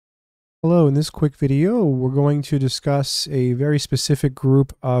Hello, in this quick video, we're going to discuss a very specific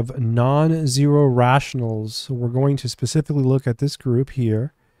group of non-zero rationals. So we're going to specifically look at this group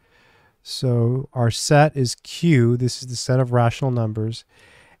here. So our set is Q. This is the set of rational numbers.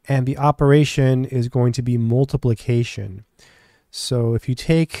 And the operation is going to be multiplication. So if you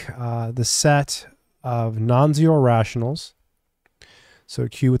take the set of non-zero rationals, so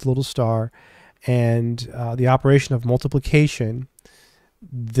Q with a little star, and the operation of multiplication,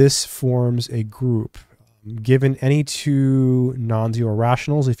 this forms a group. Given any two non-zero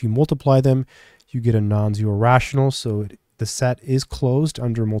rationals, if you multiply them, you get a non-zero rational. So the set is closed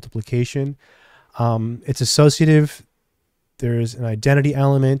under multiplication. It's associative. There's an identity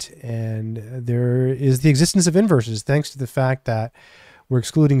element, and there is the existence of inverses, thanks to the fact that we're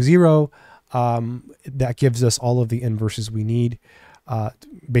excluding zero. That gives us all of the inverses we need.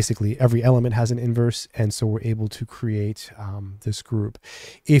 Basically every element has an inverse, and so we're able to create this group.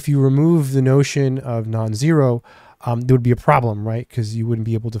 If you remove the notion of non-zero, there would be a problem, right? Because you wouldn't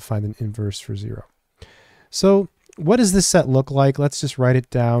be able to find an inverse for zero. So what does this set look like? Let's just write it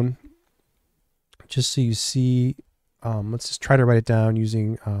down just so you see. Let's just try to write it down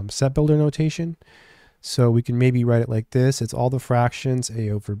using set builder notation. So we can maybe write it like this. It's all the fractions a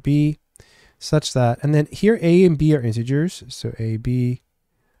over b, such that, and then here a and b are integers, so a, b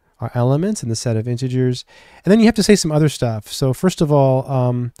are elements in the set of integers. And then you have to say some other stuff. So first of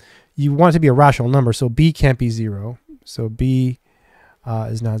all, you want it to be a rational number, so b can't be zero. So b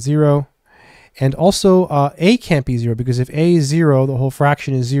is not zero. And also a can't be zero, because if a is zero, the whole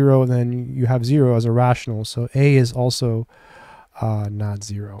fraction is zero, then you have zero as a rational. So a is also not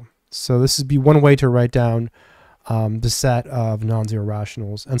zero. So this would be one way to write down the set of non-zero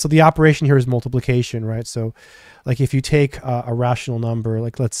rationals. And so the operation here is multiplication, right? So like if you take a rational number,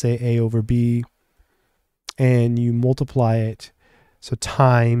 like let's say a over b, and you multiply it, so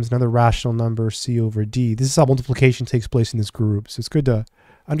times another rational number, c over d. This is how multiplication takes place in this group. So it's good to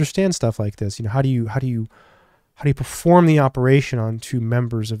understand stuff like this. You know, how do you perform the operation on two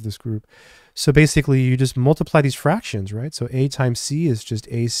members of this group? So basically you just multiply these fractions, right? So a times c is just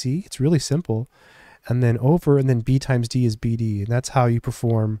ac. It's really simple. And then over, and then b times d is bd, and that's how you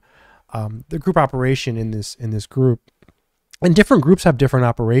perform the group operation in this group. And different groups have different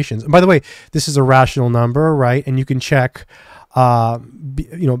operations. And by the way, this is a rational number, right? And you can check,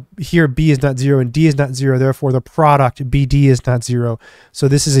 here b is not zero and d is not zero, therefore the product bd is not zero. So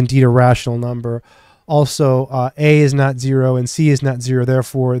this is indeed a rational number. Also, a is not zero and c is not zero,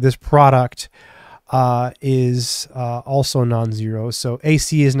 therefore this product is also non-zero. So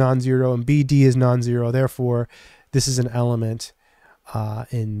AC is non-zero and BD is non-zero. Therefore, this is an element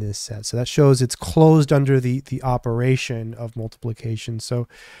in this set. So that shows it's closed under the operation of multiplication. So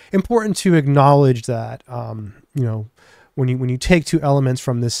important to acknowledge that, when you take two elements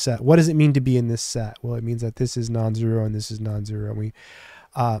from this set, what does it mean to be in this set? Well, it means that this is non-zero and this is non-zero.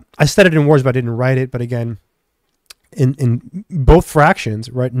 I said it in words, but I didn't write it. But again, in both fractions,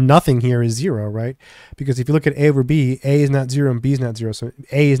 right, nothing here is zero, right? Because if you look at a over b, a is not zero and b is not zero. So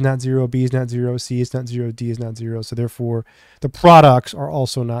a is not zero, b is not zero, c is not zero, d is not zero. So therefore, the products are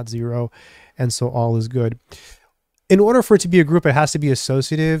also not zero, and so all is good. In order for it to be a group, it has to be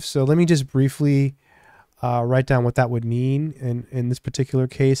associative. So let me just briefly write down what that would mean in this particular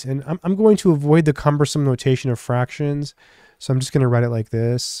case. And I'm going to avoid the cumbersome notation of fractions. So I'm just going to write it like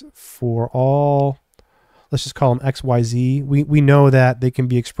this. For all, let's just call them x, y, z. We know that they can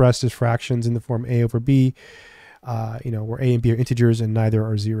be expressed as fractions in the form a over b, where a and b are integers and neither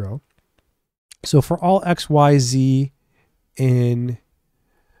are zero. So for all x, y, z in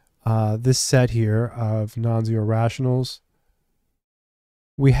this set here of non-zero rationals,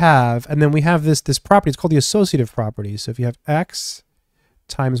 we have, and then we have this property. It's called the associative property. So if you have x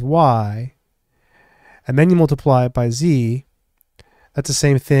times y, and then you multiply it by z, that's the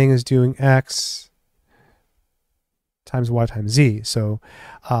same thing as doing x times y times z. So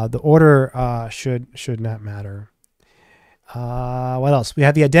the order should not matter. What else? We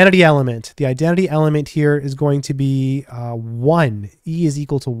have the identity element. The identity element here is going to be 1. E is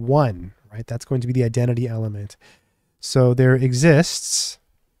equal to 1, right? That's going to be the identity element. So there exists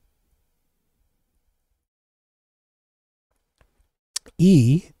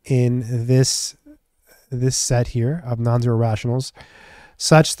E in this set here of non-zero rationals,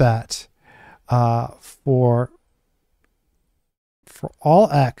 such that for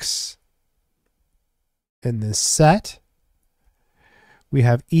all x in this set, we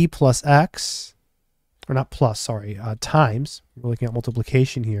have e plus x, or not plus, sorry, times, we're looking at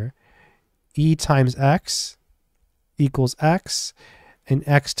multiplication here, e times x equals x, and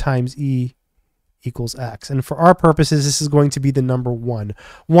x times e equals x. And for our purposes, this is going to be the number 1.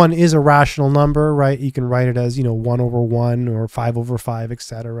 1 is a rational number, right? You can write it as, 1 over 1 or 5 over 5,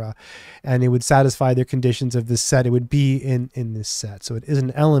 etc. And it would satisfy the conditions of this set. It would be in this set. So it is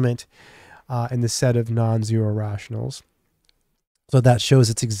an element in the set of non-zero rationals. So that shows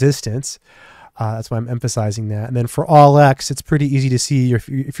its existence. That's why I'm emphasizing that. And then for all x, it's pretty easy to see if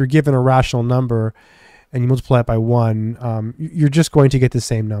you're given a rational number and you multiply it by 1, you're just going to get the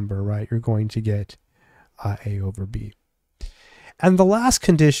same number, right? You're going to get a over b. And the last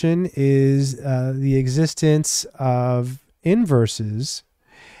condition is the existence of inverses.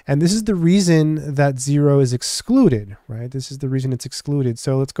 And this is the reason that 0 is excluded, right? This is the reason it's excluded.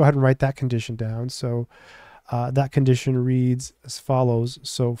 So let's go ahead and write that condition down. So that condition reads as follows.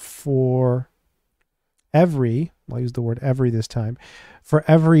 So for every, I'll use the word every this time, for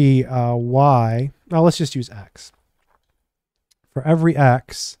every y, well, let's just use x. For every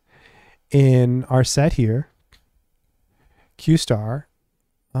x in our set here, q star,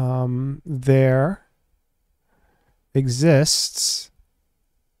 there exists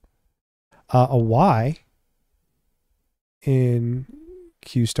a y in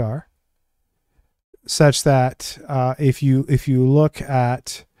q star such that if you look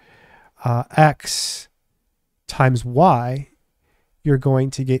at x times y, you're going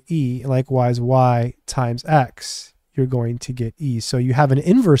to get e. Likewise, y times x, you're going to get e. So you have an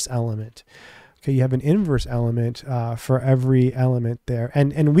inverse element. Okay, you have an inverse element for every element there,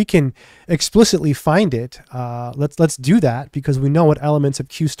 and we can explicitly find it. Let's do that because we know what elements of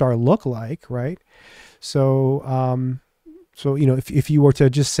q star look like, right? So if you were to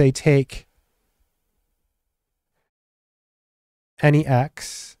just say take any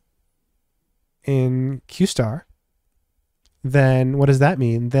x in q star, then what does that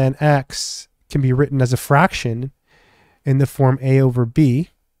mean? Then x can be written as a fraction in the form a over b,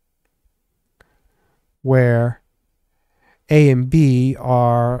 where a and b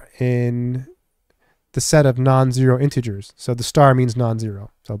are in the set of non-zero integers. So the star means non-zero.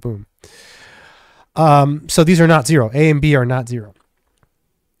 So boom. So these are not 0. A and b are not 0.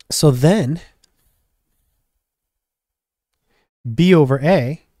 So then b over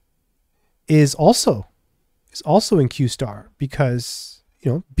a is also in q star because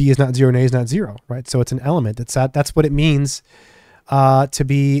b is not 0 and a is not 0, right? So it's an element. That's what it means to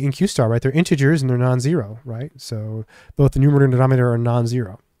be in q star, right? They're integers and they're non-zero, right? So both the numerator and denominator are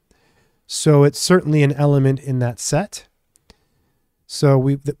non-zero. So it's certainly an element in that set.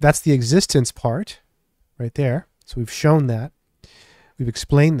 So that's the existence part right there. So we've shown that. We've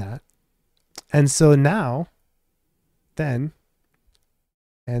explained that. And so now, then,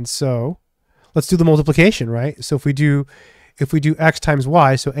 and so let's do the multiplication, right? So if we do x times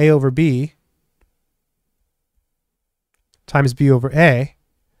y, so a over b times b over a,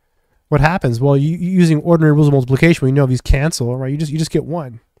 what happens? Well, using ordinary rules of multiplication, we know these cancel, right? You just get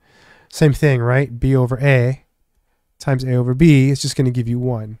 1. Same thing, right? B over a times a over b is just going to give you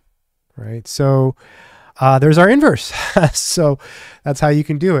 1, right? So there's our inverse. So that's how you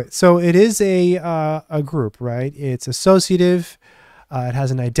can do it. So it is a group, right? It's associative. It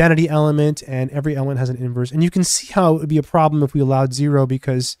has an identity element, and every element has an inverse. And you can see how it would be a problem if we allowed 0,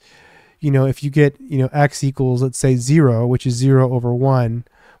 because, if you get, x equals, let's say 0, which is 0 over 1,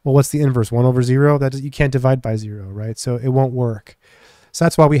 well, what's the inverse? 1 over 0? You can't divide by 0, right? So it won't work. So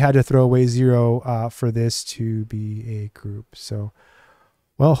that's why we had to throw away 0 for this to be a group. So,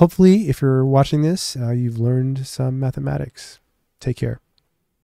 well, hopefully, if you're watching this, you've learned some mathematics. Take care.